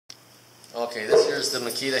Okay, this here is the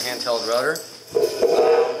Makita handheld router.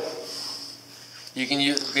 You can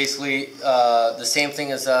use basically the same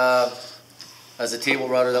thing as a table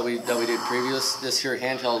router that we did previous. This here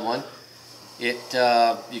handheld one. You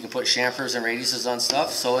can put chamfers and radiuses on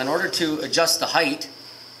stuff. So in order to adjust the height,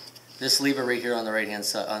 this lever right here on the right hand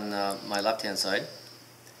side, on my left hand side,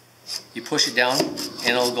 you push it down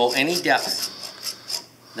and it'll go any depth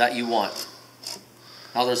that you want.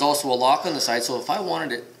 Now there's also a lock on the side, so if I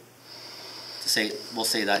wanted it to say, we'll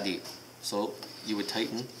say that deep, so you would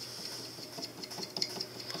tighten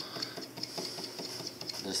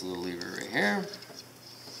this little lever right here.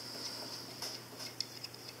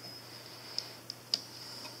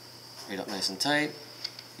 Right up nice and tight.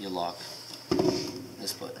 You lock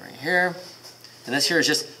this button right here. And this here is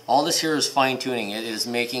just, all this here is fine tuning. It is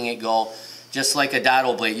making it go just like a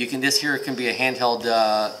dado blade. This here can be a handheld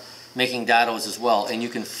making dados as well. And you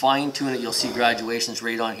can fine tune it. You'll see graduations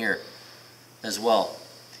right on here as well.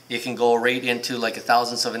 It can go right into like a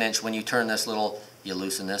thousandth of an inch when you turn this little, you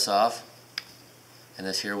loosen this off. And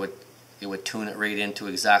this here would tune it right into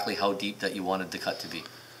exactly how deep that you wanted the cut to be.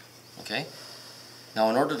 Okay? Now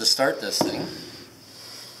in order to start this thing,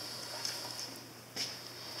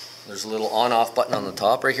 there's a little on-off button on the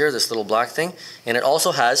top right here, this little black thing, and it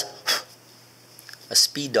also has a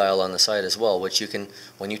speed dial on the side as well, which you can,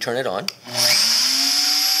 when you turn it on, you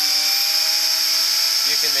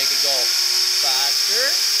can make it go faster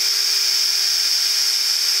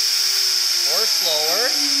or slower.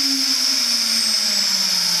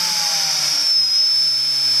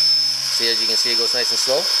 See, as you can see, it goes nice and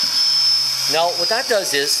slow. Now what that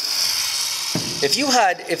does is, if you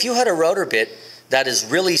had a router bit that is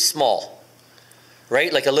really small,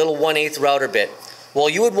 right? Like a little 1/8 router bit. Well,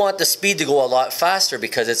 you would want the speed to go a lot faster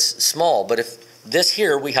because it's small. But if this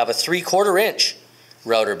here, we have a 3/4 inch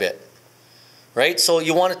router bit, right? So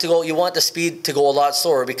you want it to go, you want the speed to go a lot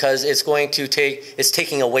slower because it's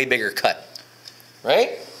taking a way bigger cut,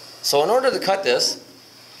 right? So in order to cut this,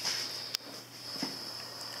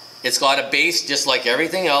 it's got a base just like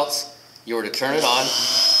everything else. You were to turn it on.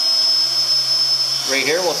 Right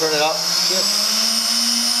here, we'll turn it up.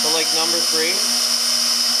 So like number 3.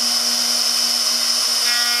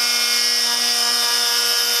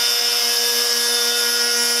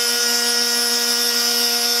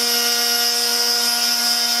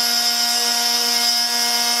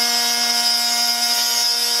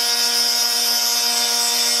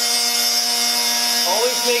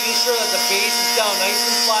 Always making sure that the base is down nice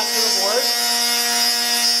and flat to the board.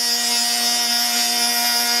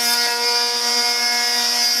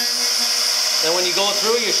 Then when you go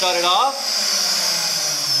through, you shut it off.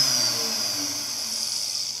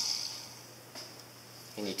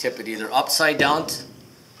 And you tip it either upside down,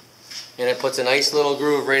 and it puts a nice little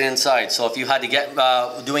groove right inside. So if you had to get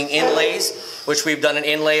doing inlays, which we've done an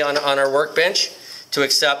inlay on our workbench to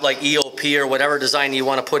accept like EOP or whatever design you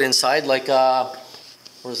want to put inside, like,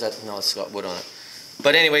 where's that? No, it's got wood on it.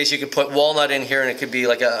 But anyways, you could put walnut in here and it could be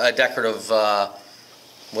like a decorative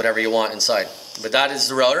whatever you want inside. But that is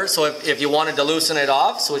the router. So if you wanted to loosen it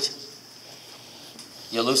off, so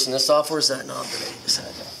you loosen this off. Where's that knob that I just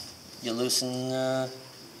had? You loosen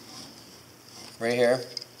right here.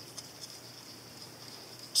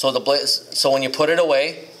 So when you put it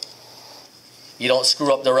away, you don't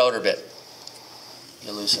screw up the router bit.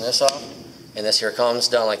 You loosen this off, and this here comes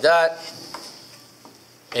down like that,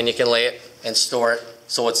 and you can lay it and store it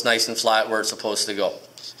so it's nice and flat where it's supposed to go.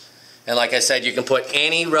 And like I said, you can put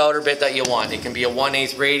any router bit that you want. It can be a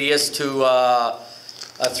 1/8 radius to a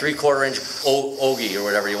 3/4 inch ogie or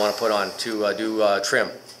whatever you want to put on to do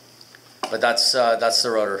trim. But that's the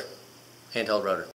router, handheld router.